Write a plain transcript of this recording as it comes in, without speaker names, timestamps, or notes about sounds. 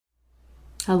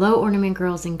Hello ornament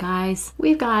girls and guys.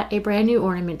 We've got a brand new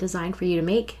ornament design for you to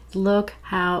make. Look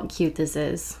how cute this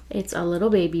is. It's a little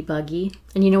baby buggy.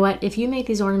 And you know what? If you make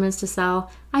these ornaments to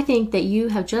sell, I think that you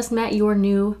have just met your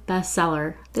new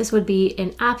bestseller. This would be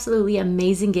an absolutely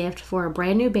amazing gift for a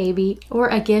brand new baby or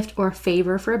a gift or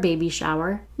favor for a baby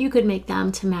shower. You could make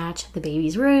them to match the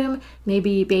baby's room.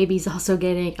 Maybe baby's also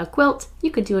getting a quilt.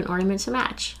 You could do an ornament to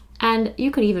match. And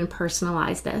you could even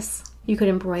personalize this. You could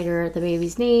embroider the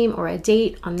baby's name or a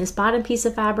date on this bottom piece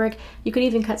of fabric. You could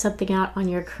even cut something out on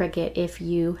your Cricut if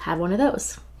you have one of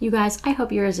those. You guys, I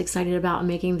hope you're as excited about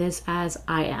making this as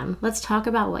I am. Let's talk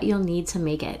about what you'll need to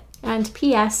make it. And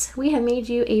P.S. we have made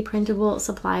you a printable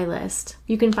supply list.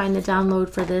 You can find the download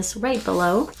for this right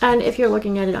below. And if you're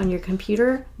looking at it on your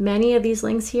computer, many of these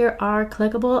links here are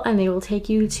clickable and they will take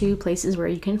you to places where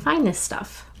you can find this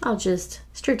stuff. I'll just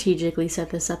strategically set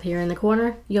this up here in the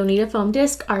corner. You'll need a foam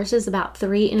disc. Ours is about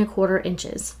 3¼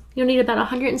 inches. You'll need about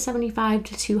 175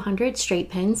 to 200 straight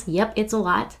pins. Yep, it's a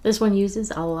lot. This one uses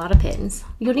a lot of pins.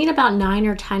 You'll need about 9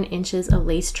 or 10 inches of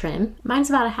lace trim. Mine's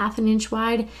about 1/2 inch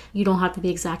wide. You don't have to be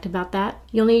exact about that.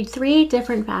 You'll need 3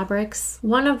 different fabrics.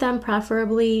 One of them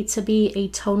preferably to be a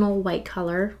tonal white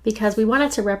color because we want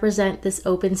it to represent this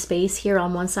open space here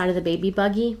on one side of the baby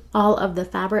buggy. All of the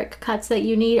fabric cuts that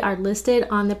you need are listed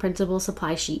on the printable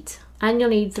supply sheet. And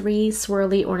you'll need 3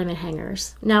 swirly ornament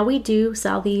hangers. Now we do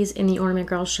sell these in the Ornament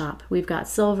Girls shop. We've got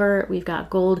silver, we've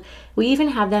got gold, we even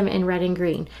have them in red and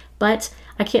green. But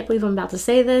I can't believe I'm about to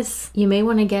say this. You may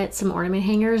want to get some ornament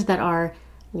hangers that are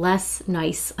less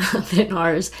nice than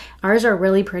ours. Ours are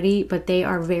really pretty, but they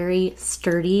are very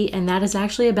sturdy, and that is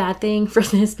actually a bad thing for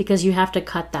this because you have to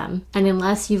cut them. And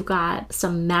unless you've got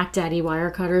some Mac Daddy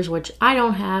wire cutters, which I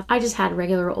don't have, I just had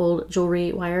regular old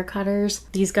jewelry wire cutters.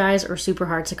 These guys are super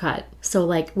hard to cut. So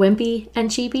like wimpy and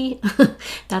cheapy,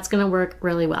 that's gonna work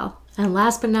really well. And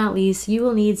last but not least, you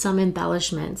will need some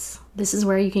embellishments. This is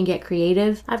where you can get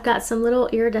creative. I've got some little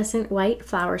iridescent white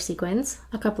flower sequins,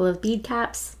 a couple of bead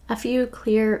caps, a few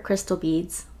clear crystal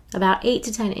beads, about 8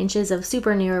 to 10 inches of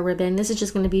super narrow ribbon. This is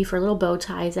just going to be for little bow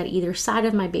ties at either side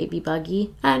of my baby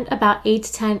buggy, and about 8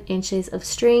 to 10 inches of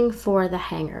string for the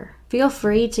hanger. Feel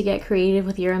free to get creative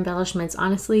with your embellishments.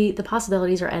 Honestly, the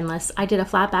possibilities are endless. I did a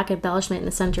flat back embellishment in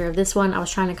the center of this one. I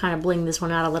was trying to kind of bling this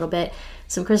one out a little bit.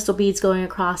 Some crystal beads going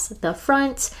across the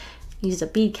front. Used a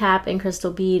bead cap and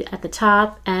crystal bead at the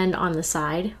top and on the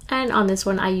side. And on this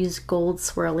one, I used gold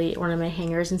swirly ornament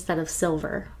hangers instead of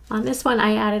silver. On this one,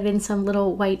 I added in some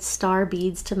little white star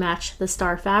beads to match the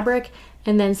star fabric,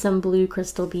 and then some blue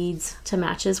crystal beads to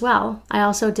match as well. I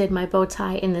also did my bow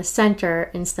tie in the center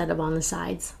instead of on the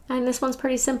sides. And this one's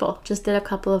pretty simple. Just did a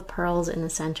couple of pearls in the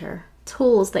center.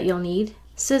 Tools that you'll need: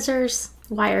 scissors,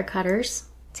 wire cutters,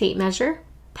 tape measure,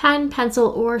 pen, pencil,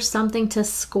 or something to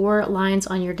score lines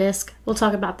on your disc. We'll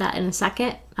talk about that in a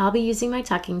second. I'll be using my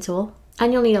tucking tool.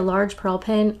 And you'll need a large pearl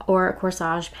pin or a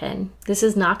corsage pin. This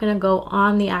is not going to go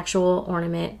on the actual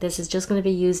ornament. This is just going to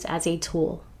be used as a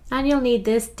tool. And you'll need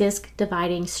this disc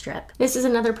dividing strip. This is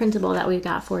another printable that we've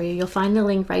got for you. You'll find the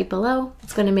link right below.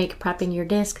 It's going to make prepping your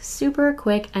disc super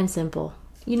quick and simple.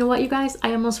 You know what, you guys?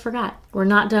 I almost forgot. We're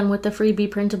not done with the freebie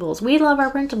printables. We love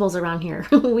our printables around here.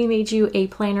 We made you a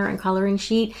planner and coloring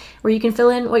sheet where you can fill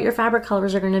in what your fabric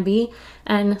colors are going to be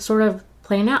and sort of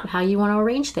plan out how you want to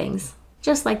arrange things.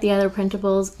 Just like the other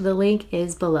printables, the link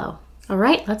is below. All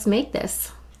right, let's make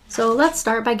this. So let's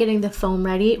start by getting the foam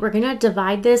ready. We're gonna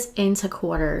divide this into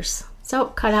quarters. So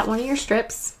cut out one of your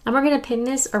strips, and we're gonna pin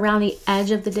this around the edge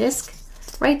of the disc,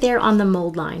 right there on the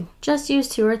mold line. Just use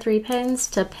 2 or 3 pins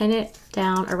to pin it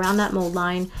down around that mold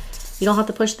line. You don't have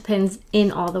to push the pins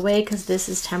in all the way because this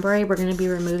is temporary. We're gonna be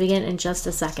removing it in just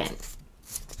a second.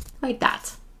 Like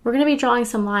that. We're going to be drawing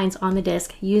some lines on the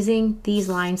disc using these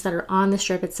lines that are on the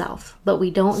strip itself, but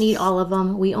we don't need all of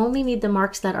them. We only need the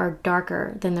marks that are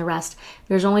darker than the rest.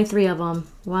 There's only 3 of them.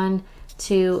 1,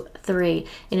 2, 3.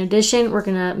 In addition, we're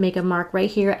going to make a mark right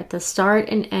here at the start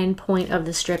and end point of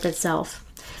the strip itself.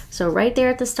 So right there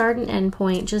at the start and end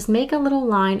point, just make a little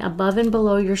line above and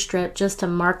below your strip just to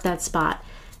mark that spot.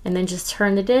 And then just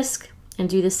turn the disc and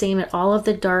do the same at all of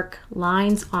the dark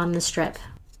lines on the strip.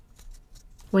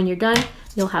 When you're done,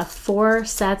 you'll have 4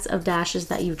 sets of dashes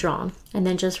that you've drawn, and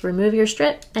then just remove your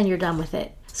strip and you're done with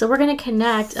it. So we're going to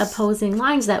connect opposing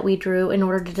lines that we drew in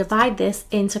order to divide this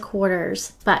into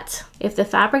quarters. But if the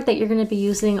fabric that you're going to be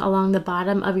using along the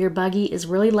bottom of your buggy is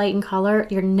really light in color,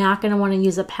 you're not going to want to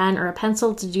use a pen or a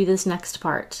pencil to do this next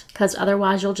part, because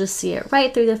otherwise you'll just see it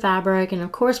right through the fabric, and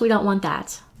of course we don't want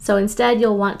that. So instead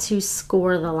you'll want to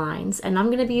score the lines, and I'm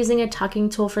going to be using a tucking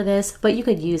tool for this, but you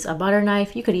could use a butter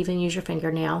knife, you could even use your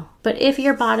fingernail. But if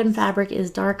your bottom fabric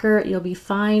is darker, you'll be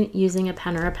fine using a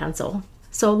pen or a pencil.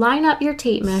 So line up your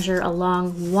tape measure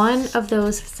along one of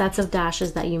those sets of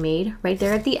dashes that you made right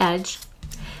there at the edge.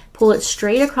 Pull it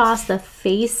straight across the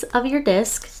face of your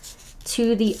disc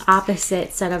to the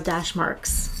opposite set of dash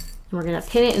marks. And we're going to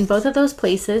pin it in both of those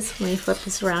places. Let me flip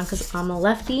this around because I'm a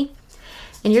lefty.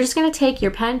 And you're just going to take your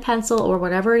pen, pencil, or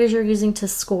whatever it is you're using to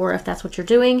score, if that's what you're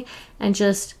doing, and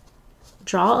just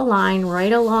draw a line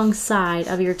right alongside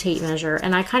of your tape measure.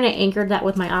 And I kind of anchored that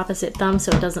with my opposite thumb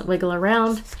so it doesn't wiggle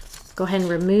around. Go ahead and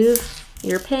remove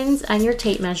your pins and your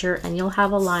tape measure, and you'll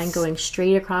have a line going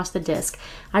straight across the disc.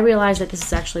 I realize that this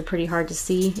is actually pretty hard to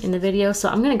see in the video, so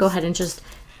I'm going to go ahead and just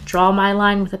draw my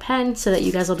line with a pen so that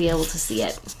you guys will be able to see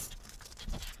it.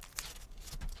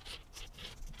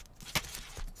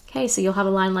 Okay, so you'll have a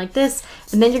line like this,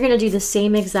 and then you're going to do the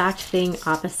same exact thing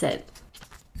opposite.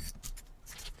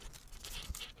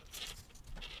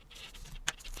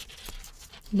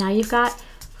 Now you've got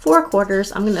 4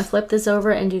 quarters. I'm going to flip this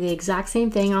over and do the exact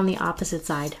same thing on the opposite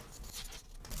side.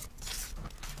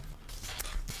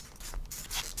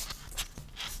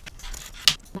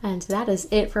 And that is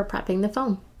it for prepping the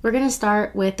foam. We're going to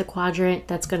start with the quadrant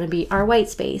that's going to be our white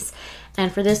space.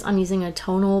 And for this, I'm using a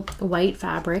tonal white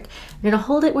fabric. You're going to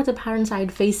hold it with the pattern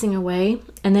side facing away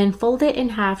and then fold it in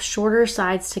half, shorter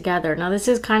sides together. Now this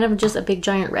is kind of just a big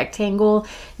giant rectangle.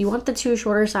 You want the 2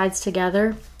 shorter sides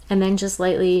together and then just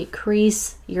lightly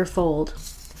crease your fold.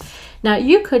 Now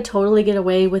you could totally get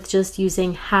away with just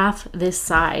using half this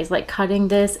size, like cutting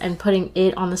this and putting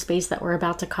it on the space that we're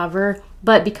about to cover.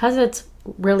 But because it's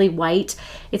really white,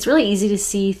 it's really easy to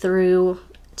see through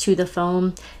to the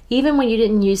foam. Even when you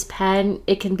didn't use pen,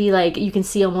 it can be like, you can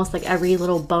see almost like every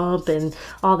little bump and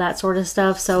all that sort of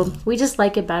stuff. So we just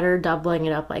like it better doubling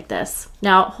it up like this.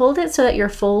 Now hold it so that your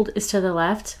fold is to the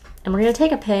left. And we're going to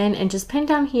take a pin and just pin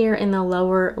down here in the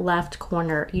lower left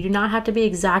corner. You do not have to be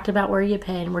exact about where you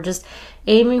pin. We're just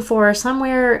aiming for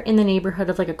somewhere in the neighborhood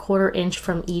of like a 1/4 inch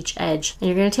from each edge. And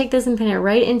you're going to take this and pin it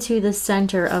right into the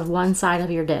center of one side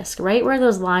of your disc, right where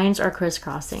those lines are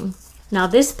crisscrossing. Now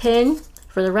this pin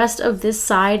for the rest of this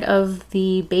side of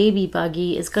the baby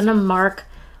buggy is going to mark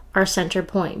our center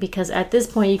point, because at this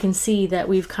point you can see that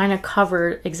we've kind of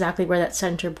covered exactly where that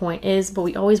center point is, but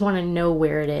we always want to know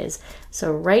where it is.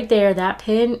 So right there, that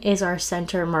pin is our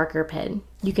center marker pin.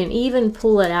 You can even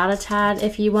pull it out a tad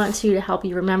if you want to help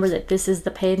you remember that this is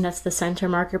the pin that's the center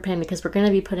marker pin, because we're going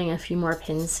to be putting a few more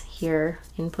pins here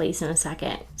in place in a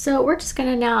second. So we're just going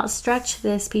to now stretch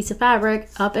this piece of fabric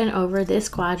up and over this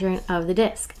quadrant of the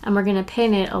disc, and we're going to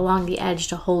pin it along the edge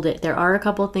to hold it. There are a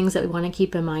couple things that we want to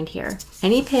keep in mind here.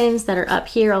 Any pins that are up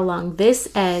here along this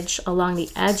edge, along the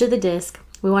edge of the disc,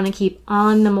 we want to keep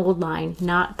on the mold line,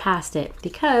 not past it,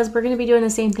 because we're going to be doing the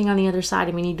same thing on the other side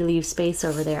and we need to leave space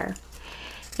over there.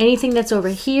 Anything that's over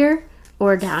here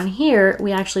or down here,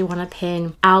 we actually want to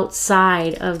pin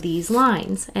outside of these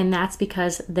lines. And that's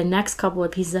because the next couple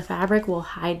of pieces of fabric will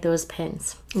hide those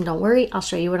pins. And don't worry, I'll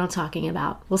show you what I'm talking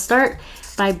about. We'll start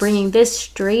by bringing this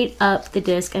straight up the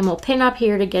disc, and we'll pin up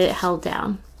here to get it held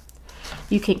down.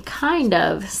 You can kind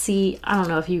of see, I don't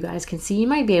know if you guys can see, you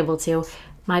might be able to,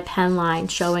 my pen line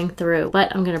showing through,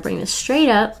 but I'm going to bring this straight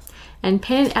up and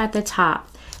pin it at the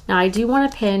top. Now I do want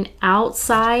to pin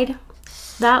outside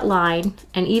that line,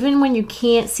 and even when you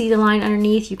can't see the line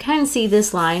underneath, you can see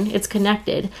this line, it's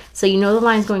connected, so you know the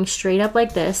line's going straight up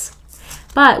like this,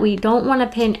 but we don't want to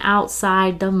pin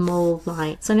outside the mold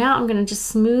line. So now I'm going to just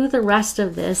smooth the rest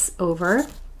of this over.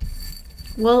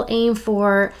 We'll aim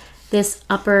for this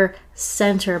upper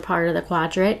center part of the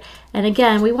quadrant, and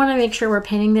again we want to make sure we're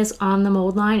pinning this on the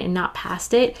mold line and not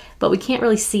past it, but we can't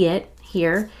really see it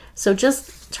here, so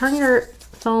just turn your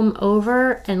foam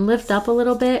over and lift up a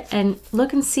little bit and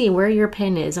look and see where your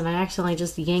pin is. And I accidentally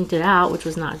just yanked it out, which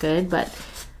was not good, but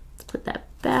let's put that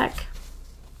back.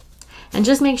 And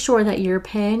just make sure that your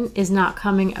pin is not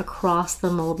coming across the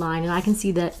mold line, and I can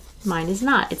see that mine is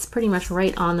not. It's pretty much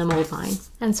right on the mold line.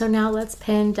 And so now let's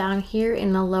pin down here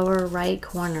in the lower right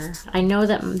corner. I know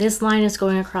that this line is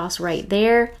going across right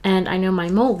there, and I know my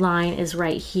mold line is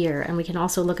right here, and we can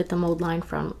also look at the mold line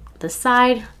from the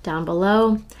side down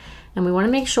below. And we want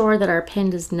to make sure that our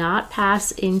pin does not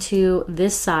pass into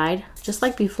this side, just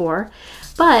like before.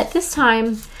 But this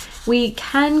time we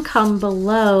can come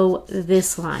below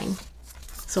this line.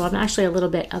 So I'm actually a little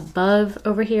bit above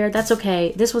over here. That's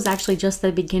okay. This was actually just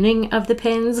the beginning of the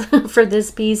pins for this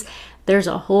piece. There's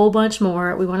a whole bunch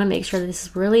more. We want to make sure that this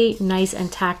is really nice and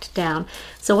tacked down.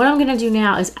 So what I'm going to do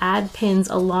now is add pins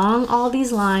along all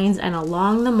these lines and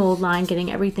along the mold line, getting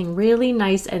everything really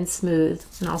nice and smooth.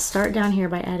 And I'll start down here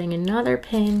by adding another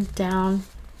pin down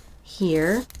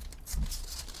here,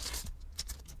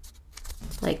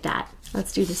 like that.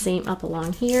 Let's do the same up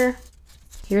along here.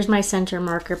 Here's my center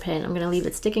marker pin. I'm going to leave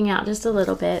it sticking out just a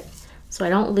little bit so I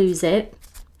don't lose it.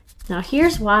 Now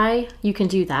here's why you can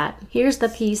do that. Here's the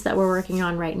piece that we're working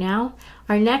on right now.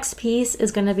 Our next piece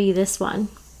is going to be this one.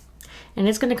 And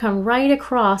it's going to come right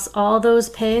across all those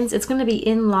pins. It's going to be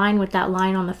in line with that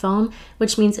line on the foam,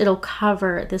 which means it'll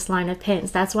cover this line of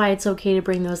pins. That's why it's okay to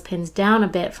bring those pins down a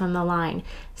bit from the line.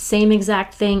 Same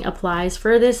exact thing applies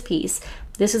for this piece.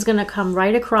 This is going to come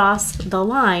right across the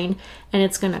line and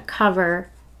it's going to cover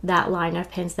that line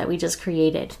of pins that we just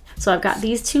created. So I've got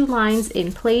these two lines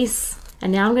in place.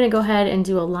 And now I'm going to go ahead and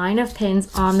do a line of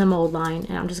pins on the mold line.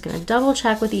 And I'm just going to double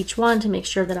check with each one to make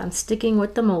sure that I'm sticking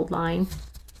with the mold line.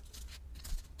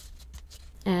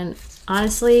 And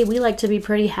honestly, we like to be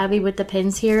pretty heavy with the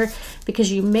pins here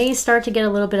because you may start to get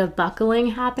a little bit of buckling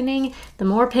happening. The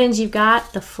more pins you've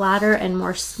got, the flatter and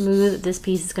more smooth this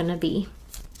piece is going to be.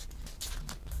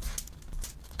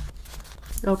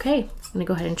 Okay, I'm going to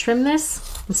go ahead and trim this.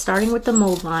 I'm starting with the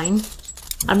mold line.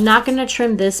 I'm not going to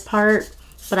trim this part,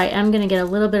 but I am going to get a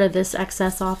little bit of this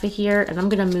excess off of here, and I'm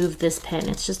going to move this pin.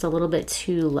 It's just a little bit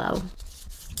too low.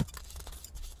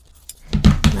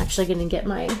 I'm actually going to get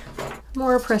my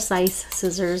more precise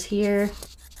scissors here.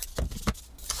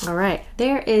 All right,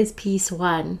 there is piece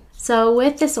one. So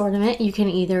with this ornament, you can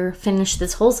either finish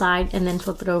this whole side and then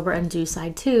flip it over and do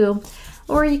side two,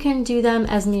 or you can do them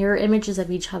as mirror images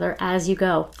of each other as you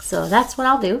go. So that's what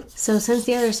I'll do. So since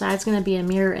the other side is going to be a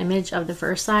mirror image of the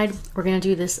first side, we're going to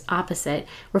do this opposite.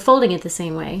 We're folding it the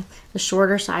same way. The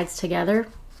shorter sides together.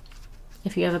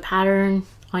 If you have a pattern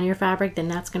on your fabric, then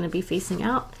that's going to be facing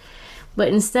out. But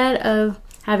instead of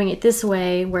having it this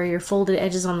way where your folded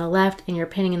edges on the left and you're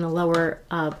pinning in the lower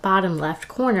bottom left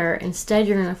corner, instead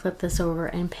you're going to flip this over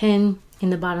and pin in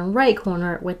the bottom right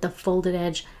corner with the folded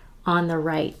edge on the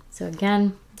right. So again,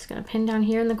 I'm just going to pin down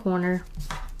here in the corner.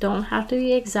 Don't have to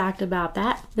be exact about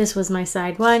that. This was my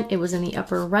side one. It was in the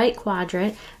upper right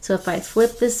quadrant. So if I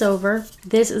flip this over,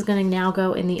 this is going to now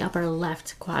go in the upper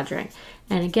left quadrant.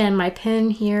 And again, my pin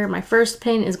here, my first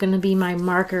pin is going to be my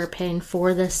marker pin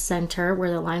for the center where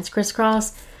the lines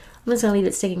crisscross. I'm just going to leave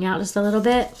it sticking out just a little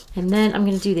bit. And then I'm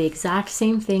going to do the exact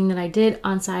same thing that I did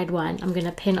on side one. I'm going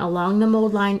to pin along the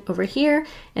mold line over here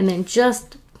and then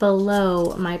just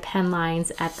below my pen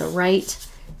lines at the right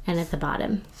and at the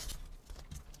bottom.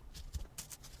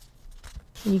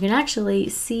 And you can actually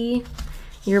see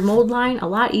your mold line a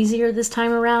lot easier this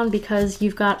time around because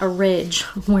you've got a ridge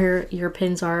where your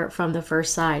pins are from the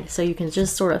first side. So you can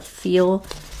just sort of feel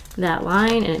that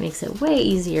line and it makes it way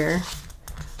easier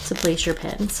to place your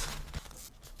pins.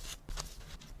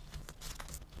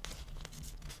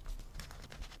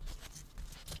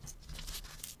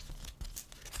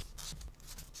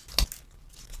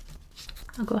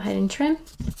 I'll go ahead and trim.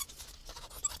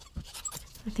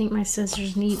 I think my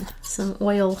scissors need some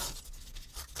oil.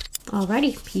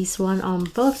 Alrighty, piece one on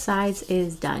both sides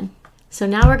is done. So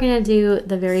now we're gonna do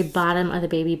the very bottom of the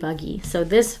baby buggy. So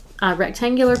this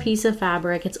rectangular piece of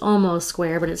fabric, it's almost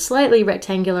square, but it's slightly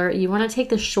rectangular. You wanna take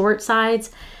the short sides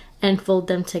and fold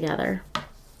them together.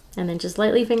 And then just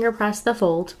lightly finger press the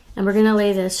fold. And we're gonna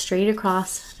lay this straight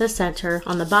across the center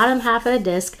on the bottom half of the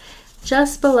disc,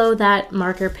 just below that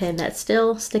marker pin that's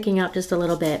still sticking up just a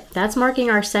little bit. That's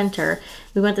marking our center.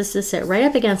 We want this to sit right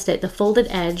up against it, the folded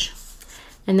edge,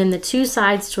 and then the two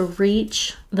sides to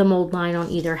reach the mold line on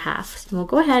either half. And we'll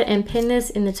go ahead and pin this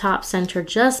in the top center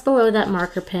just below that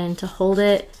marker pin to hold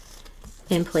it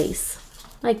in place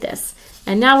like this.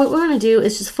 And now what we want to do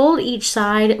is just fold each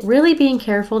side, really being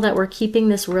careful that we're keeping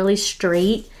this really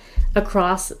straight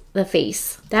across the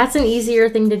face. That's an easier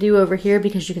thing to do over here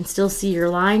because you can still see your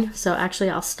line. So actually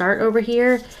I'll start over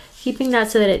here, keeping that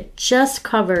so that it just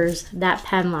covers that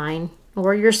pen line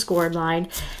or your scored line,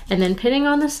 and then pinning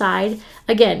on the side.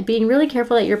 Again, being really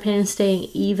careful that your pin is staying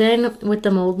even with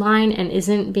the mold line and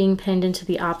isn't being pinned into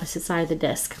the opposite side of the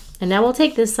disc. And now we'll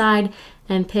take this side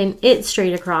and pin it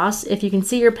straight across. If you can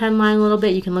see your pen line a little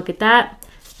bit, you can look at that.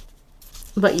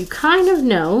 But you kind of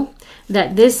know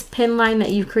that this pin line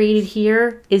that you've created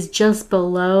here is just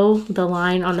below the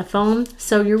line on the foam.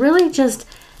 So you're really just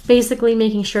basically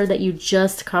making sure that you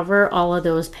just cover all of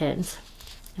those pins.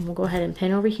 And we'll go ahead and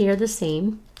pin over here the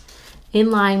same,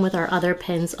 in line with our other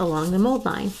pins along the mold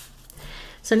line.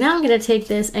 So now I'm going to take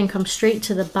this and come straight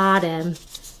to the bottom,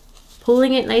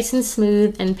 pulling it nice and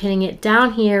smooth and pinning it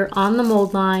down here on the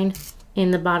mold line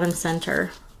in the bottom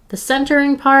center. The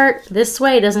centering part this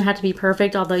way doesn't have to be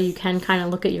perfect, although you can kind of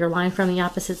look at your line from the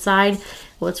opposite side.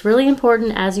 What's really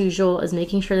important, as usual, is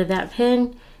making sure that that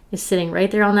pin is sitting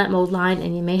right there on that mold line,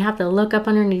 and you may have to look up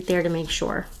underneath there to make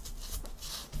sure.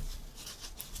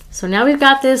 So now we've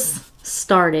got this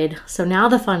started. So now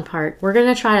the fun part, we're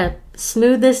going to try to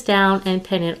smooth this down and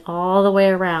pin it all the way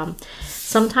around.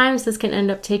 Sometimes this can end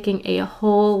up taking a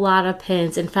whole lot of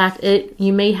pins. In fact,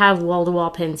 you may have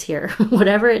wall-to-wall pins here.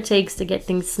 Whatever it takes to get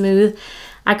things smooth.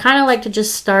 I kind of like to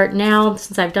just start now,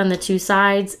 since I've done the two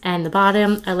sides and the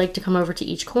bottom, I like to come over to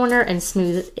each corner and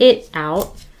smooth it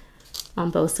out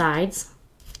on both sides.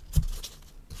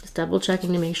 Just double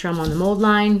checking to make sure I'm on the mold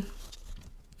line.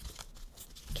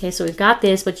 Okay, so we've got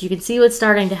this, but you can see what's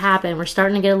starting to happen. We're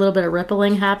starting to get a little bit of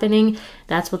rippling happening.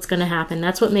 That's what's going to happen.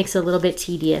 That's what makes it a little bit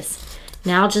tedious.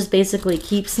 Now just basically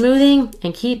keep smoothing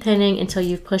and keep pinning until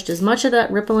you've pushed as much of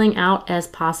that rippling out as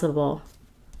possible.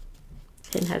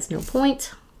 Pin has no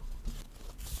point.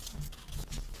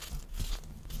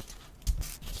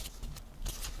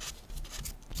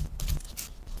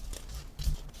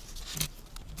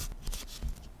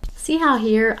 See how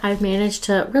here I've managed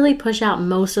to really push out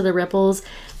most of the ripples,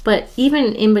 but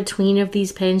even in between of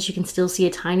these pins, you can still see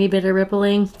a tiny bit of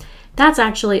rippling. That's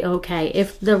actually okay.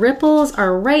 If the ripples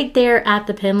are right there at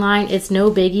the pin line, it's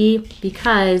no biggie,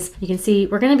 because you can see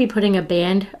we're going to be putting a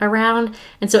band around.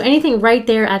 And so anything right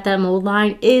there at that mold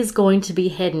line is going to be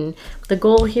hidden. The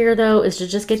goal here though is to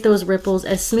just get those ripples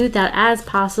as smoothed out as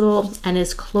possible and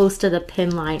as close to the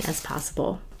pin line as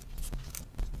possible.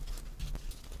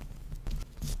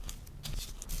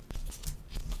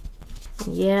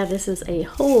 Yeah, this is a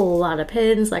whole lot of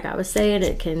pins. Like I was saying,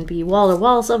 it can be wall to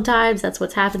wall sometimes. That's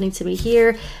what's happening to me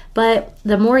here. But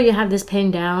the more you have this pin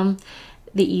down,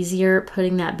 the easier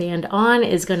putting that band on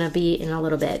is going to be in a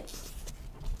little bit.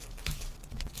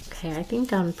 Okay, I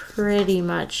think I'm pretty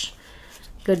much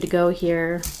good to go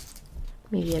here.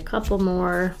 Maybe a couple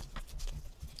more.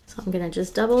 So I'm going to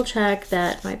just double check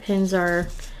that my pins are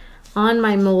on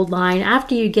my mold line.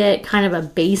 After you get kind of a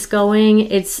base going,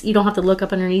 you don't have to look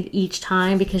up underneath each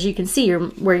time, because you can see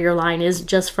where your line is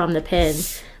just from the pin.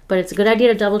 But it's a good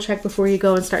idea to double check before you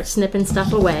go and start snipping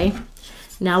stuff away.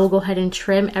 Now we'll go ahead and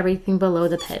trim everything below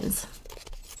the pins.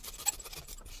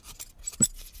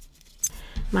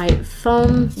 My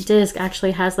foam disc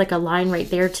actually has like a line right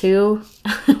there too,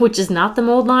 which is not the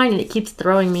mold line, and it keeps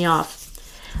throwing me off.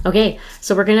 Okay,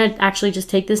 so we're gonna actually just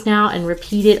take this now and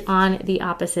repeat it on the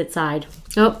opposite side.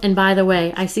 Oh, and by the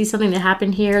way, I see something that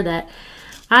happened here that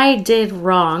I did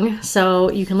wrong, so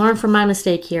you can learn from my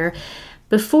mistake here.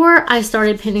 Before I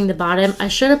started pinning the bottom, I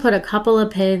should have put a couple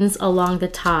of pins along the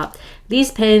top.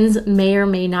 These pins may or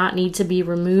may not need to be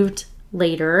removed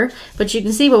later, but you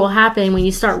can see what will happen when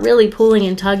you start really pulling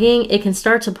and tugging. It can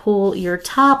start to pull your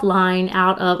top line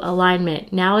out of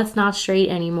alignment. Now it's not straight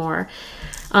anymore.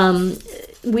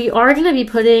 We are going to be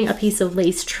putting a piece of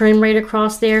lace trim right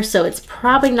across there, so it's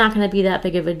probably not going to be that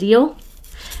big of a deal.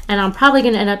 And I'm probably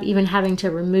going to end up even having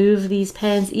to remove these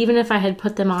pins. Even if I had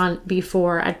put them on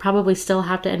before, I'd probably still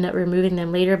have to end up removing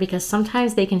them later, because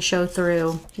sometimes they can show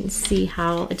through. You can see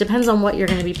how it depends on what you're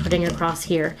going to be putting across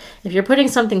here. If you're putting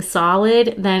something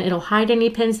solid, then it'll hide any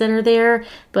pins that are there,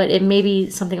 but it may be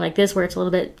something like this where it's a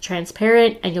little bit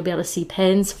transparent and you'll be able to see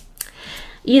pins.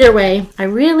 Either way, I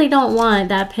really don't want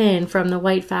that pin from the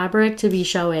white fabric to be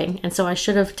showing, and so I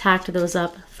should have tacked those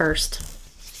up first.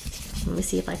 Let me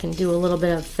see if I can do a little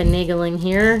bit of finagling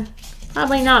here.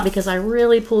 Probably not, because I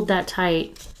really pulled that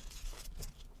tight.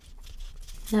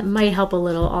 That might help a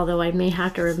little, although I may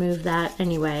have to remove that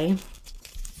anyway.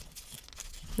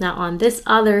 Now on this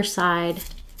other side,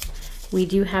 we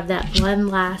do have that one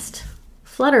last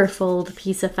flutter fold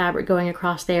piece of fabric going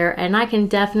across there, and I can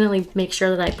definitely make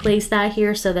sure that I place that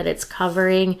here so that it's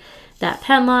covering that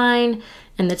pen line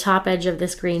and the top edge of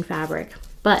this green fabric.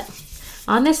 But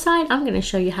on this side, I'm going to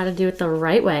show you how to do it the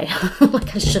right way,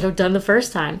 like I should have done the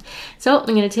first time. So I'm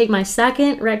going to take my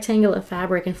second rectangle of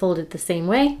fabric and fold it the same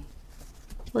way.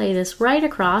 Lay this right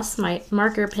across. My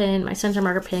marker pin, my center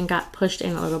marker pin got pushed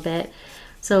in a little bit.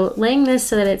 So laying this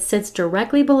so that it sits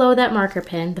directly below that marker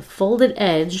pin, the folded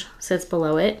edge sits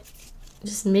below it.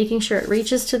 Just making sure it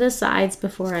reaches to the sides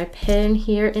before I pin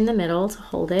here in the middle to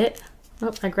hold it.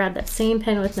 Oh, I grabbed that same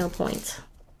pin with no point.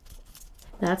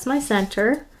 That's my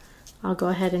center. I'll go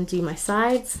ahead and do my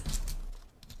sides.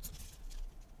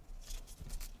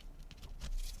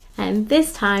 And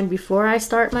this time, before I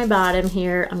start my bottom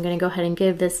here, I'm going to go ahead and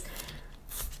give this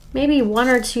maybe 1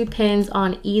 or 2 pins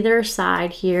on either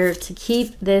side here to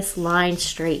keep this line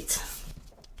straight.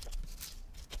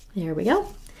 There we go.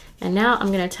 And now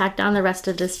I'm going to tack down the rest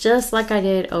of this just like I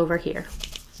did over here.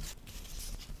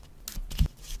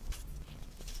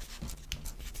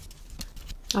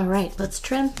 All right, let's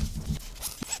trim.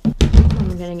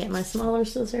 I'm going to get my smaller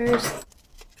scissors.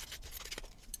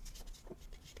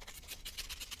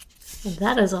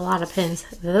 That is a lot of pins.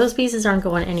 Those pieces aren't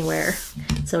going anywhere.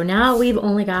 So now we've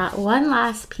only got one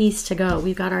last piece to go.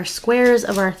 We've got our squares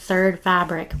of our 3rd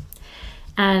fabric.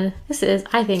 And this is,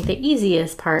 I think, the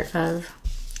easiest part of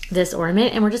this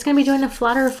ornament. And we're just going to be doing a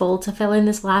flutter fold to fill in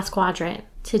this last quadrant.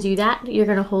 To do that, you're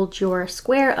going to hold your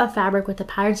square of fabric with the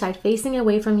pattern side facing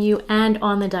away from you and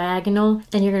on the diagonal.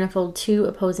 And you're going to fold 2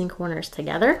 opposing corners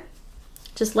together.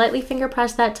 Just lightly finger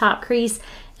press that top crease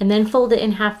and then fold it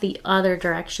in half the other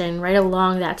direction right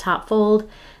along that top fold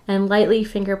and lightly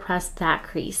finger press that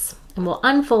crease. And we'll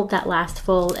unfold that last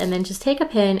fold and then just take a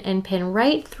pin and pin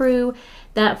right through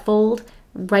that fold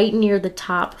right near the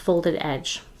top folded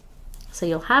edge. So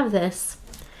you'll have this.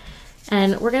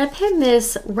 And we're going to pin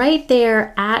this right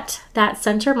there at that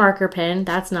center marker pin.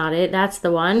 That's not it, that's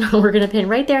the one. We're going to pin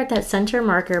right there at that center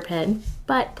marker pin.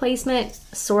 But placement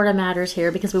sort of matters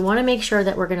here because we want to make sure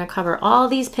that we're going to cover all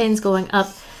these pins going up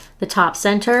the top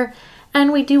center.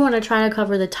 And we do want to try to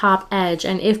cover the top edge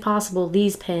and if possible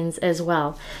these pins as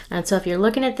well. And so if you're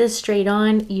looking at this straight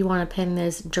on, you want to pin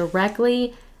this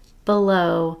directly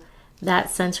below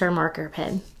that center marker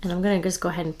pin. And I'm going to just go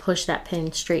ahead and push that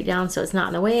pin straight down so it's not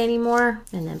in the way anymore,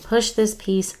 and then push this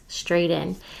piece straight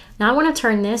in. Now I want to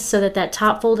turn this so that that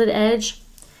top folded edge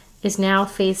is now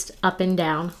faced up and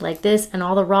down like this, and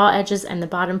all the raw edges and the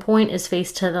bottom point is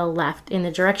faced to the left in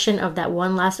the direction of that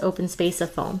one last open space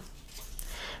of foam.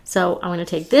 So I'm going to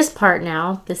take this part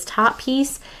now, this top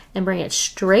piece, and bring it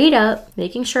straight up,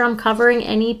 making sure I'm covering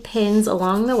any pins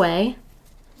along the way,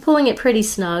 pulling it pretty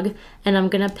snug, and I'm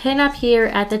going to pin up here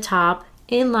at the top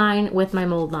in line with my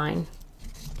mold line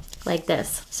like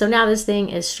this. So now this thing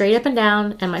is straight up and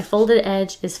down and my folded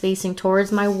edge is facing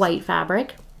towards my white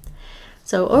fabric.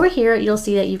 So over here you'll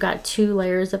see that you've got 2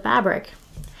 layers of fabric.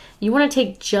 You want to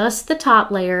take just the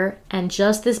top layer and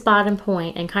just this bottom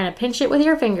point and kind of pinch it with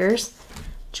your fingers,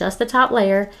 just the top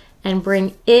layer, and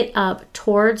bring it up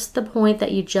towards the point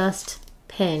that you just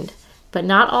pinned, but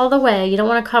not all the way. You don't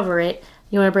want to cover it.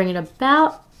 You want to bring it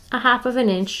about 1/2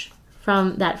 inch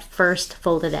from that first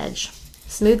folded edge.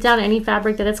 Smooth down any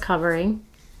fabric that it's covering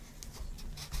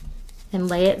and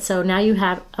lay it so now you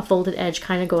have a folded edge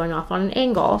kind of going off on an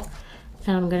angle.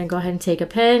 And I'm going to go ahead and take a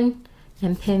pin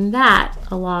and pin that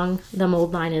along the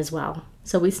mold line as well.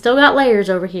 So we still got layers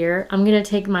over here. I'm going to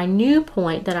take my new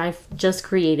point that I've just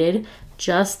created,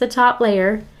 just the top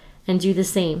layer, and do the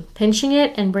same, pinching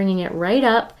it and bringing it right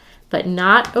up, but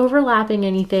not overlapping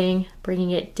anything,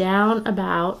 bringing it down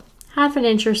about 1/2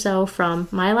 inch or so from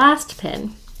my last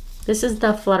pin. This is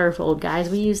the flutter fold, guys.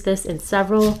 We use this in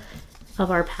several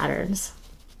of our patterns.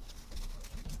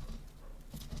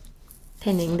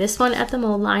 Pinning this one at the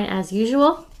mold line as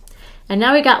usual. And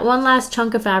now we got one last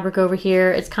chunk of fabric over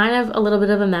here. It's kind of a little bit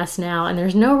of a mess now, and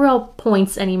there's no real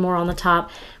points anymore on the top.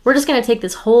 We're just gonna take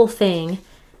this whole thing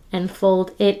and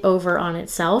fold it over on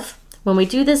itself. When we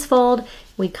do this fold,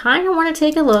 we kind of want to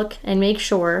take a look and make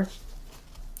sure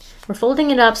we're folding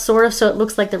it up sort of so it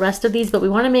looks like the rest of these, but we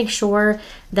want to make sure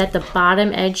that the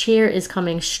bottom edge here is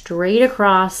coming straight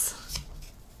across,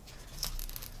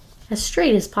 as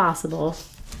straight as possible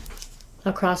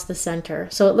across the center.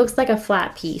 So it looks like a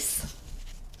flat piece.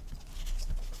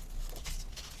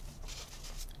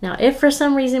 Now, if for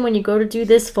some reason when you go to do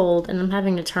this fold, and I'm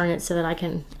having to turn it so that I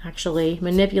can actually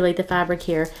manipulate the fabric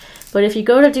here, but if you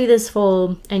go to do this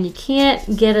fold and you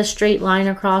can't get a straight line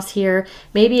across here,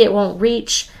 maybe it won't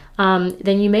reach,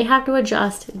 then you may have to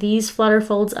adjust these flutter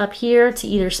folds up here to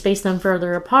either space them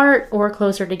further apart or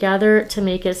closer together to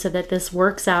make it so that this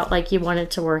works out like you want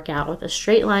it to work out with a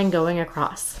straight line going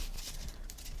across.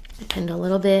 I pinned a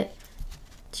little bit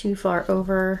too far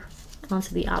over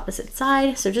onto the opposite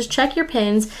side. So just check your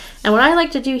pins. And what I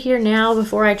like to do here now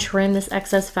before I trim this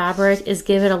excess fabric is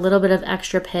give it a little bit of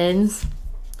extra pins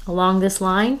along this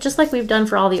line, just like we've done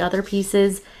for all the other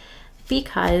pieces,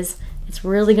 because it's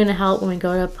really going to help when we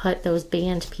go to put those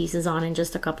band pieces on in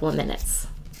just a couple of minutes.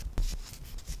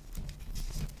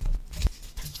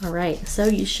 All right, so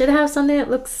you should have something that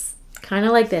looks kind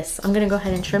of like this. I'm going to go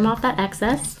ahead and trim off that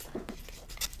excess.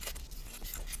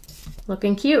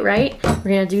 Looking cute, right?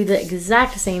 We're going to do the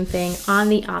exact same thing on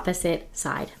the opposite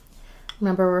side.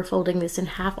 Remember, we're folding this in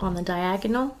half on the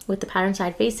diagonal with the pattern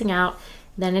side facing out,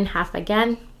 then in half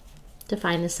again to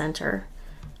find the center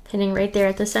Pinning right there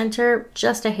at the center,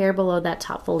 just a hair below that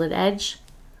top folded edge.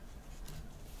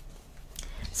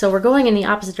 So we're going in the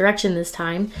opposite direction this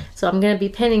time. So I'm going to be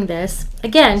pinning this,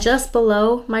 again, just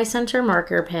below my center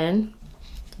marker pin.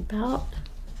 About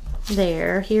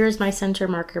there. Here's my center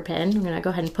marker pin. I'm going to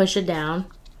go ahead and push it down.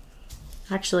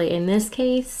 Actually, in this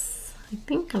case, I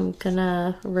think I'm going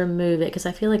to remove it because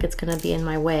I feel like it's going to be in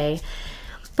my way.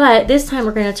 But this time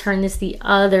we're going to turn this the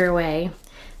other way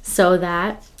so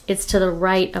that it's to the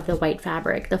right of the white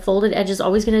fabric. The folded edge is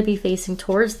always going to be facing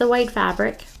towards the white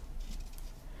fabric.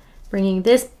 Bringing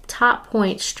this top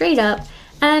point straight up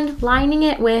and lining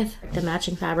it with the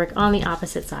matching fabric on the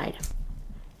opposite side.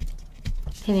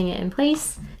 Pinning it in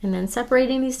place and then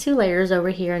separating these two layers over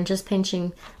here and just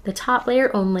pinching the top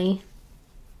layer only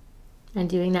and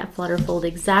doing that flutter fold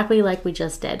exactly like we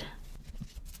just did.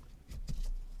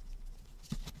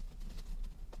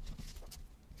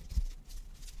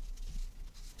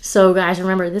 So guys,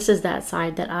 remember, this is that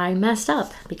side that I messed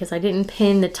up because I didn't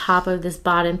pin the top of this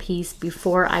bottom piece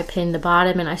before I pinned the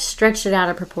bottom, and I stretched it out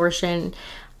of proportion.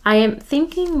 I am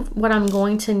thinking what I'm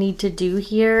going to need to do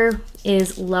here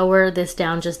is lower this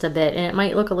down just a bit, and it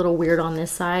might look a little weird on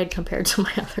this side compared to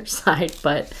my other side,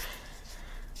 but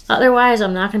otherwise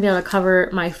I'm not going to be able to cover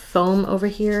my foam over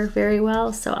here very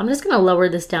well. So I'm just going to lower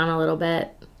this down a little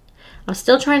bit. I'm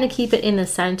still trying to keep it in the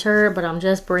center, but I'm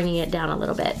just bringing it down a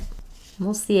little bit.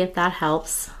 We'll see if that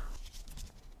helps.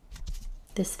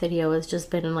 This video has just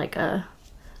been like a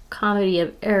comedy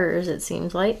of errors, it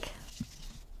seems like.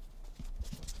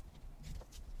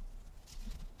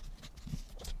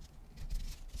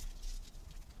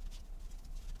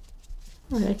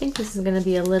 I think this is going to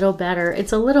be a little better.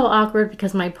 It's a little awkward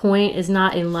because my point is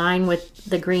not in line with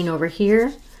the green over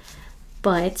here,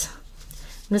 but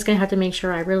I'm just going to have to make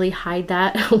sure I really hide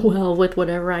that well with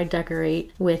whatever I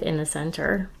decorate with in the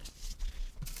center.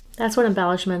 That's what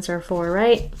embellishments are for,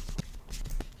 right?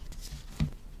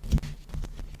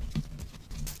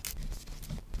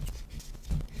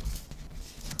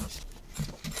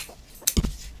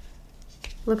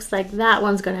 Looks like that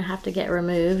one's going to have to get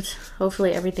removed.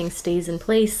 Hopefully everything stays in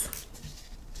place.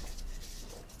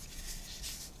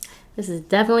 This is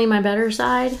definitely my better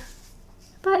side,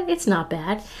 but it's not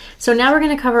bad. So now we're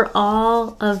going to cover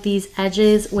all of these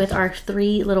edges with our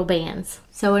 3 little bands.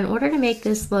 So in order to make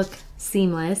this look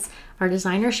seamless, our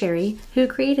designer Sherry, who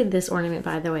created this ornament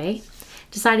by the way,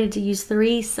 decided to use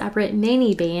 3 separate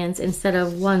mini bands instead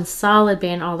of one solid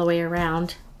band all the way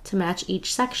around to match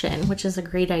each section, which is a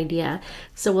great idea.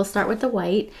 So we'll start with the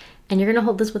white, and you're gonna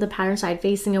hold this with the pattern side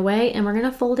facing away, and we're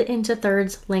gonna fold it into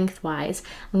thirds lengthwise.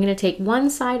 I'm gonna take one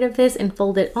side of this and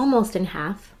fold it almost in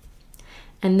half,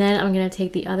 and then I'm gonna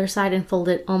take the other side and fold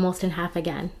it almost in half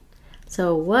again.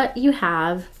 So what you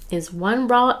have is one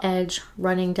raw edge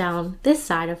running down this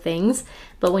side of things,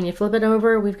 but when you flip it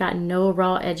over, we've got no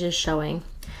raw edges showing.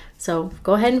 So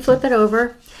go ahead and flip it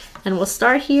over, and we'll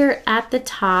start here at the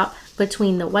top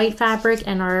between the white fabric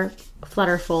and our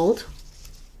flutter fold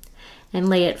and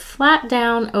lay it flat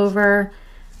down over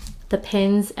the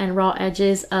pins and raw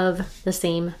edges of the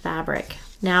same fabric.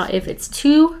 Now, if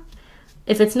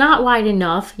it's not wide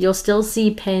enough, you'll still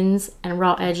see pins and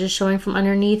raw edges showing from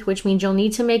underneath, which means you'll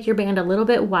need to make your band a little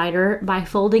bit wider by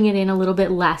folding it in a little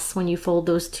bit less when you fold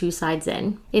those 2 sides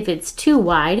in. If it's too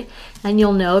wide, and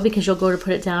you'll know because you'll go to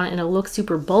put it down and it'll look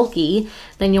super bulky,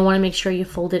 then you'll want to make sure you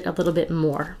fold it a little bit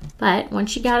more. But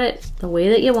once you got it the way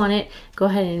that you want it, go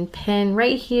ahead and pin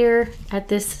right here at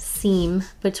this seam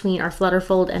between our flutter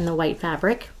fold and the white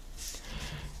fabric.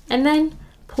 And then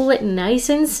pull it nice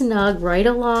and snug right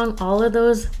along all of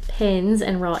those pins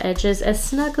and raw edges as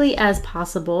snugly as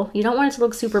possible. You don't want it to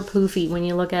look super poofy when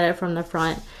you look at it from the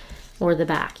front or the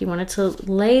back. You want it to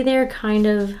lay there kind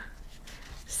of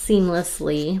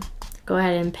seamlessly. Go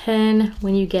ahead and pin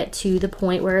when you get to the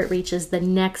point where it reaches the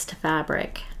next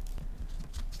fabric,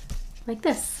 like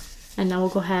this. And now we'll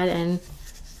go ahead and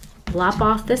lop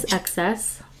off this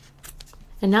excess.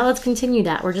 And now let's continue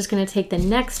that. We're just going to take the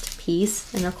next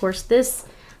piece, and of course this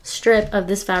strip of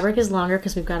this fabric is longer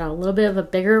because we've got a little bit of a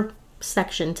bigger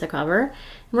section to cover. And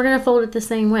we're going to fold it the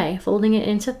same way, folding it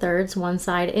into thirds, one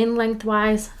side in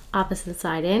lengthwise, opposite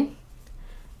side in.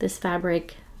 This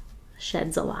fabric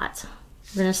sheds a lot.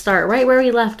 We're going to start right where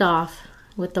we left off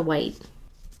with the white.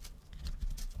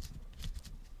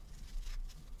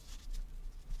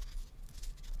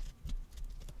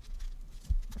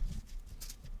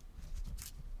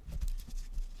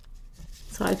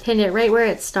 So I pinned it right where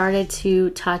it started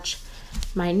to touch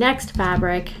my next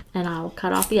fabric, and I'll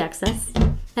cut off the excess.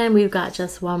 And we've got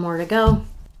just one more to go.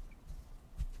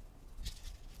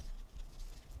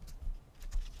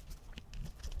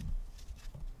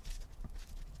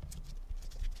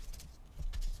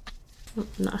 I'm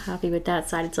not happy with that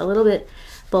side. It's a little bit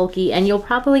bulky, and you'll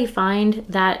probably find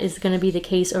that is going to be the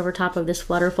case over top of this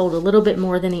flutter fold a little bit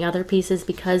more than the other pieces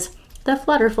because the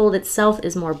flutter fold itself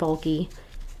is more bulky.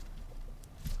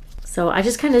 So I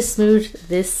just kind of smoothed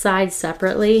this side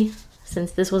separately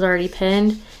since this was already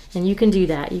pinned, and you can do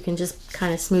that. You can just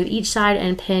kind of smooth each side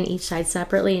and pin each side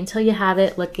separately until you have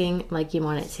it looking like you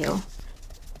want it to.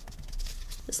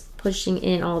 Just pushing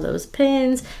in all those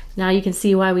pins. Now you can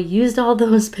see why we used all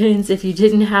those pins. If you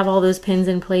didn't have all those pins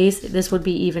in place, this would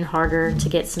be even harder to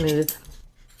get smooth.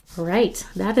 All right,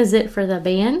 that is it for the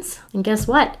bands. And guess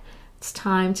what? It's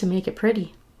time to make it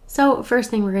pretty. So first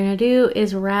thing we're gonna do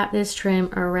is wrap this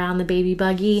trim around the baby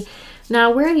buggy. Now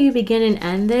where you begin and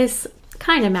end this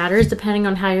kind of matters depending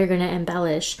on how you're gonna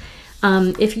embellish.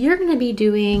 If you're gonna be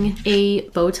doing a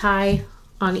bow tie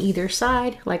on either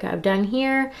side, like I've done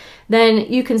here,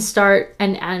 then you can start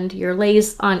and end your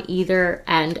lace on either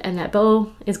end, and that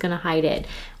bow is gonna hide it.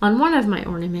 On one of my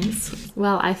ornaments,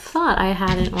 well, I thought I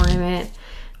had an ornament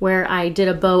where I did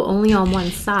a bow only on one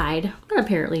side, but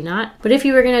apparently not. But if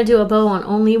you were gonna do a bow on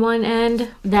only one end,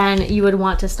 then you would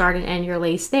want to start and end your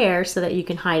lace there so that you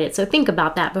can hide it. So think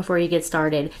about that before you get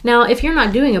started. Now, if you're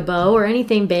not doing a bow or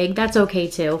anything big, that's okay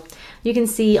too. You can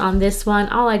see on this one,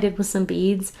 all I did was some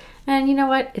beads. And you know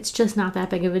what? It's just not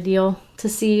that big of a deal to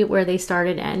see where they start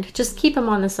and end. Just keep them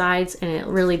on the sides and it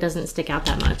really doesn't stick out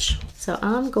that much. So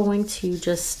I'm going to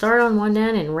just start on one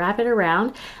end and wrap it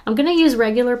around. I'm gonna use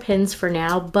regular pins for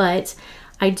now, but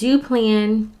I do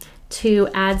plan to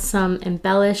add some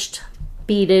embellished,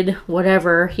 beaded,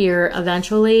 whatever here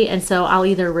eventually. And so I'll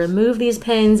either remove these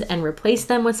pins and replace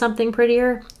them with something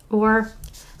prettier, or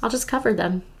I'll just cover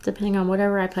them depending on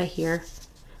whatever I put here.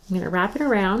 I'm gonna wrap it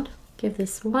around. Give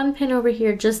this one pin over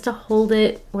here just to hold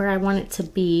it where I want it to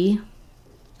be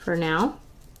for now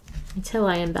until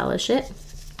I embellish it.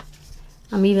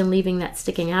 I'm even leaving that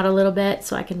sticking out a little bit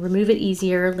so I can remove it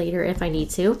easier later if I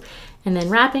need to. And then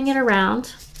wrapping it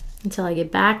around until I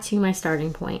get back to my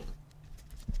starting point.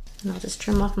 And I'll just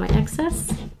trim off my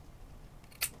excess.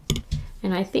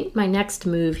 And I think my next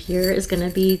move here is gonna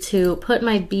be to put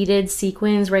my beaded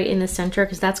sequins right in the center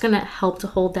because that's gonna help to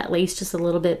hold that lace just a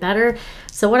little bit better.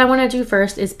 So what I wanna do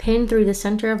first is pin through the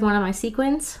center of one of my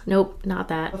sequins. Nope, not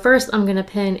that. First, I'm gonna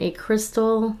pin a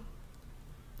crystal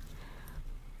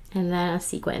and then a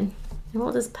sequin. And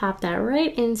we'll just pop that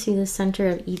right into the center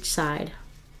of each side.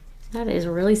 That is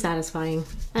really satisfying.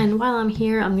 And while I'm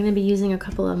here, I'm gonna be using a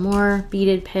couple of more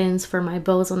beaded pins for my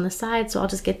bows on the side, so I'll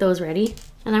just get those ready.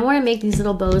 And I wanna make these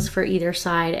little bows for either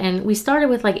side. And we started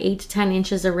with like 8 to 10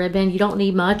 inches of ribbon. You don't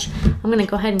need much. I'm gonna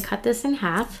go ahead and cut this in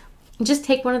half. And just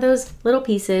take one of those little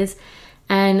pieces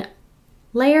and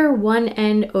layer one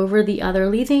end over the other,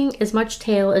 leaving as much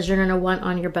tail as you're gonna want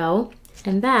on your bow.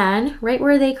 And then, right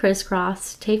where they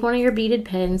crisscross, take one of your beaded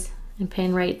pins and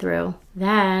pin right through.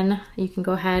 Then you can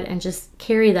go ahead and just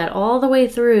carry that all the way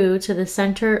through to the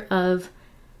center of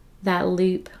that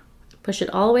loop. Push it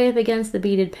all the way up against the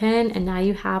beaded pin, and now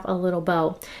you have a little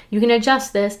bow. You can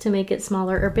adjust this to make it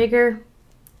smaller or bigger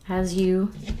as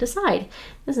you decide.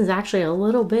 This is actually a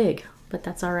little big, but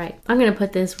that's all right. I'm gonna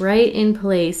put this right in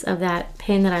place of that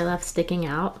pin that I left sticking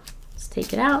out. Just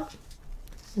take it out,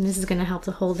 and this is gonna help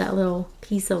to hold that little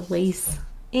piece of lace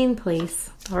in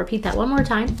place. I'll repeat that one more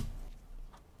time.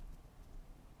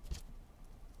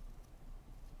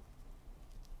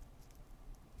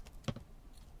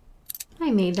 I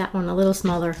made that one a little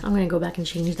smaller. I'm gonna go back and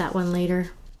change that one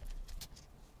later.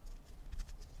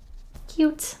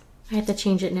 Cute. I have to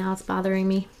change it now, it's bothering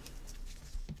me.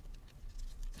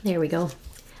 There we go.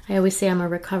 I always say I'm a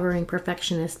recovering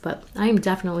perfectionist, but I'm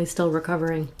definitely still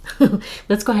recovering.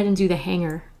 Let's go ahead and do the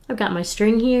hanger. I've got my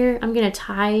string here. I'm gonna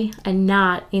tie a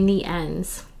knot in the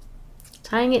ends,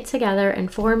 tying it together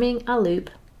and forming a loop.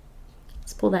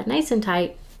 Let's pull that nice and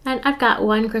tight. And I've got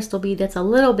one crystal bead that's a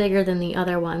little bigger than the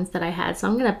other ones that I had. So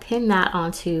I'm gonna pin that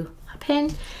onto a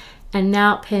pin and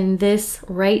now pin this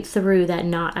right through that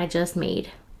knot I just made.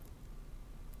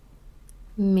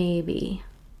 Maybe.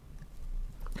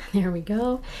 There we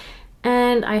go.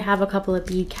 And I have a couple of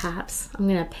bead caps. I'm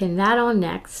gonna pin that on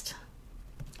next.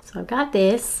 So I've got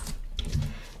this,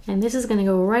 and this is gonna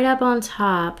go right up on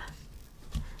top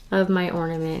of my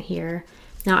ornament here.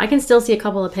 Now I can still see a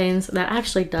couple of pins. That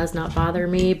actually does not bother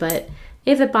me, but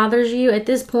if it bothers you at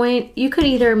this point, you could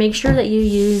either make sure that you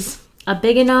use a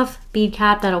big enough bead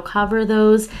cap that'll cover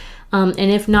those, and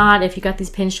if not, if you got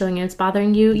these pins showing and it's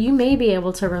bothering you, you may be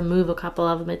able to remove a couple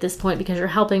of them at this point because you're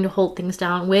helping to hold things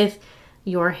down with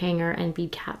your hanger and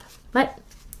bead cap. But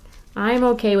I'm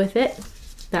okay with it.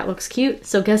 That looks cute.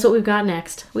 So guess what we've got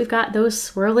next? We've got those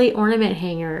swirly ornament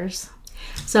hangers.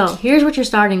 So here's what you're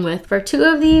starting with. For 2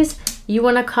 of these, you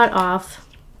want to cut off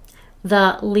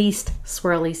the least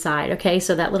swirly side, okay?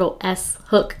 So that little S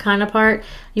hook kind of part,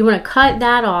 you want to cut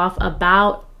that off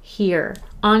about here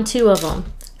on 2 of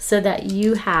them so that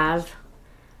you have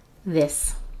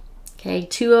this, okay?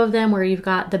 2 of them where you've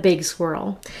got the big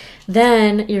swirl.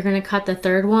 Then you're going to cut the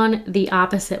 3rd one the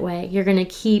opposite way. You're going to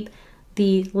keep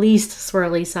the least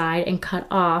swirly side and cut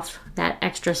off that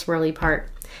extra swirly part.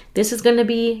 This is going to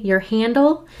be your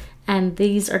handle, and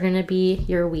these are going to be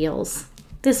your wheels.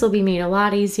 This will be made a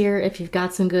lot easier if you've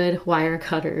got some good wire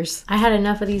cutters. I had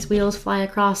enough of these wheels fly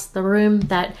across the room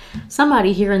that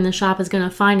somebody here in the shop is going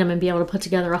to find them and be able to put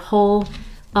together a whole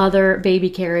other baby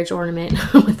carriage ornament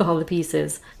with all the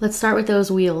pieces. Let's start with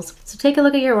those wheels. So take a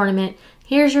look at your ornament.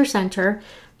 Here's your center.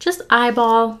 Just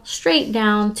eyeball straight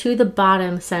down to the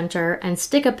bottom center and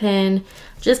stick a pin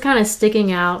just kind of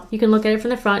sticking out. You can look at it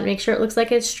from the front, make sure it looks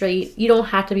like it's straight. You don't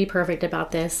have to be perfect about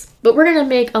this, but we're gonna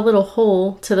make a little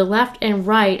hole to the left and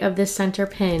right of this center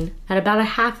pin at about a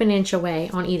 1/2 inch away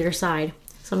on either side.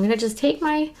 So I'm gonna just take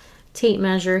my tape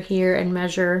measure here and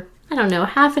measure, I don't know,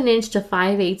 1/2 inch to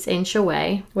 5/8 inch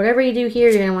away. Whatever you do here,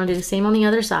 you're gonna wanna do the same on the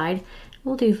other side.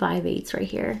 We'll do 5/8 right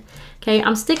here. Okay,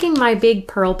 I'm sticking my big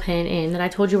pearl pin in that I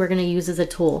told you we're gonna use as a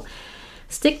tool.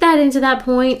 Stick that into that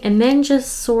point and then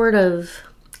just sort of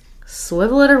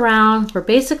swivel it around. We're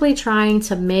basically trying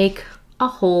to make a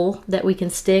hole that we can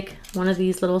stick one of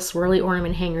these little swirly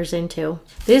ornament hangers into.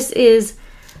 This is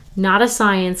not a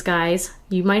science, guys.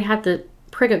 You might have to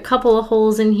prick a couple of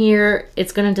holes in here.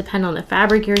 It's gonna depend on the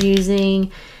fabric you're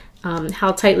using,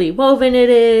 how tightly woven it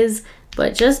is,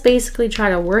 but just basically try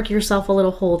to work yourself a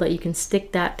little hole that you can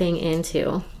stick that thing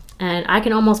into. And I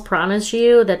can almost promise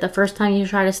you that the first time you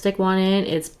try to stick one in,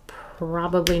 it's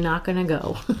probably not gonna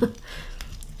go.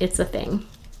 It's a thing.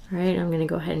 All right, I'm gonna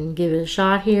go ahead and give it a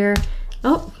shot here.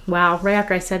 Oh, wow, right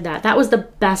after I said that. That was the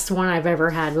best one I've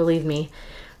ever had, believe me.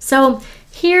 So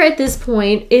here at this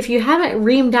point, if you haven't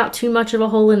reamed out too much of a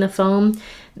hole in the foam,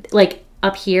 like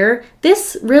up here,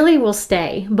 this really will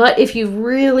stay. But if you've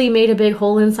really made a big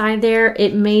hole inside there,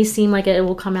 it may seem like it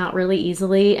will come out really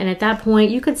easily. And at that point,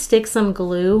 you could stick some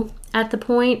glue at the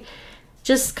point,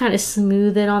 just kind of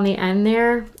smooth it on the end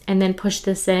there, and then push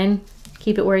this in,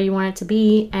 keep it where you want it to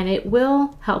be, and it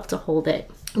will help to hold it.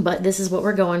 But this is what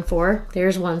we're going for.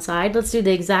 There's one side. Let's do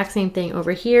the exact same thing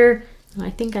over here.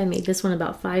 I think I made this one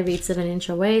about 5/8 of an inch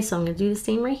away, so I'm gonna do the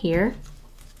same right here,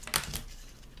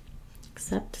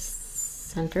 except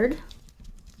centered.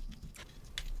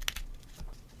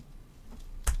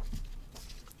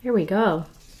 Here we go.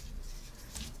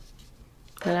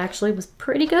 That actually was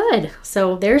pretty good.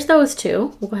 So there's those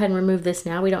 2. We'll go ahead and remove this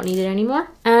now. We don't need it anymore.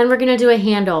 And we're gonna do a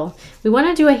handle. We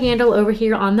wanna do a handle over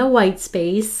here on the white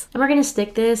space. And we're gonna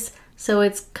stick this so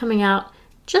it's coming out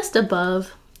just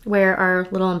above where our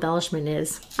little embellishment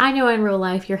is. I know in real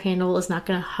life your handle is not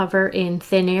gonna hover in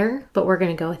thin air, but we're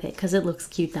gonna go with it because it looks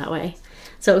cute that way.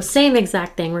 So same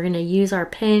exact thing. We're gonna use our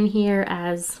pin here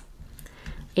as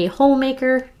a hole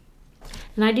maker.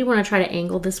 And I do want to try to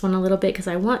angle this one a little bit because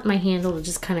I want my handle to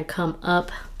just kind of come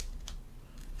up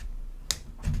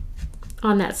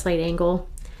on that slight angle.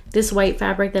 This white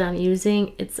fabric that I'm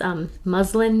using, it's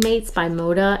Muslin Mates by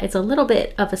Moda. It's a little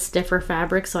bit of a stiffer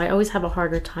fabric, so I always have a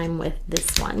harder time with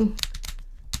this one.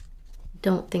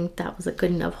 Don't think that was a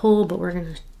good enough hole, but we're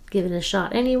gonna give it a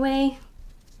shot anyway.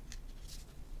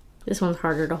 This one's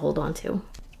harder to hold on to.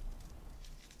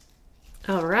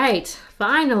 All right,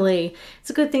 finally. It's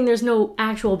a good thing there's no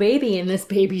actual baby in this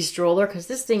baby stroller because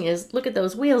this thing is, look at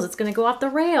those wheels, it's gonna go off the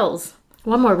rails.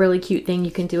 One more really cute thing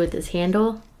you can do with this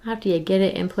handle after you get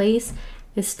it in place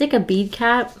is stick a bead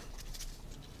cap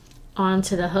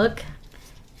onto the hook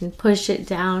and push it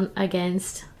down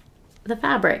against the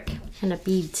fabric, and a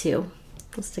bead too.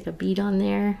 We'll stick a bead on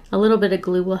there. A little bit of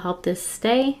glue will help this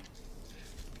stay.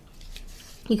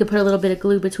 You could put a little bit of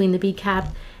glue between the bead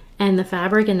cap and the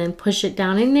fabric and then push it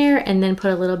down in there, and then put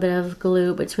a little bit of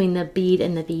glue between the bead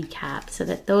and the bead cap so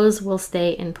that those will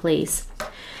stay in place.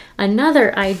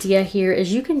 Another idea here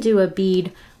is you can do a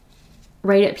bead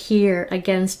right up here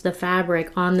against the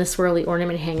fabric on the swirly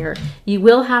ornament hanger. You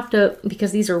will have to,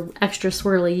 because these are extra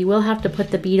swirly, you will have to put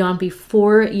the bead on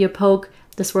before you poke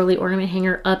the swirly ornament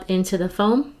hanger up into the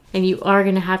foam, and you are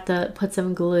going to have to put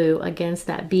some glue against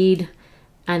that bead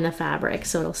and the fabric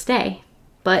so it'll stay.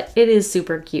 But it is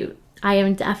super cute. I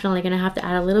am definitely gonna have to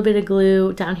add a little bit of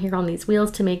glue down here on these wheels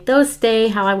to make those stay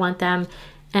how I want them,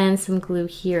 and some glue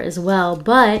here as well.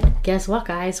 But guess what,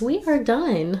 guys? We are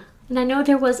done. And I know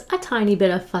there was a tiny bit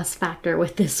of fuss factor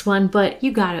with this one, but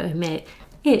you gotta admit,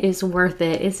 it is worth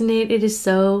it, isn't it? It is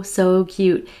so, so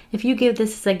cute. If you give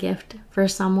this as a gift for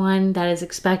someone that is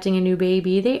expecting a new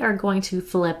baby, they are going to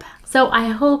flip. So I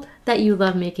hope that you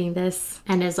love making this.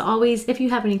 And as always, if you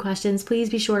have any questions, please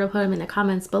be sure to put them in the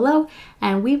comments below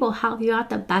and we will help you out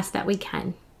the best that we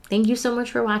can. Thank you so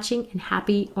much for watching and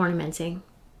happy ornamenting.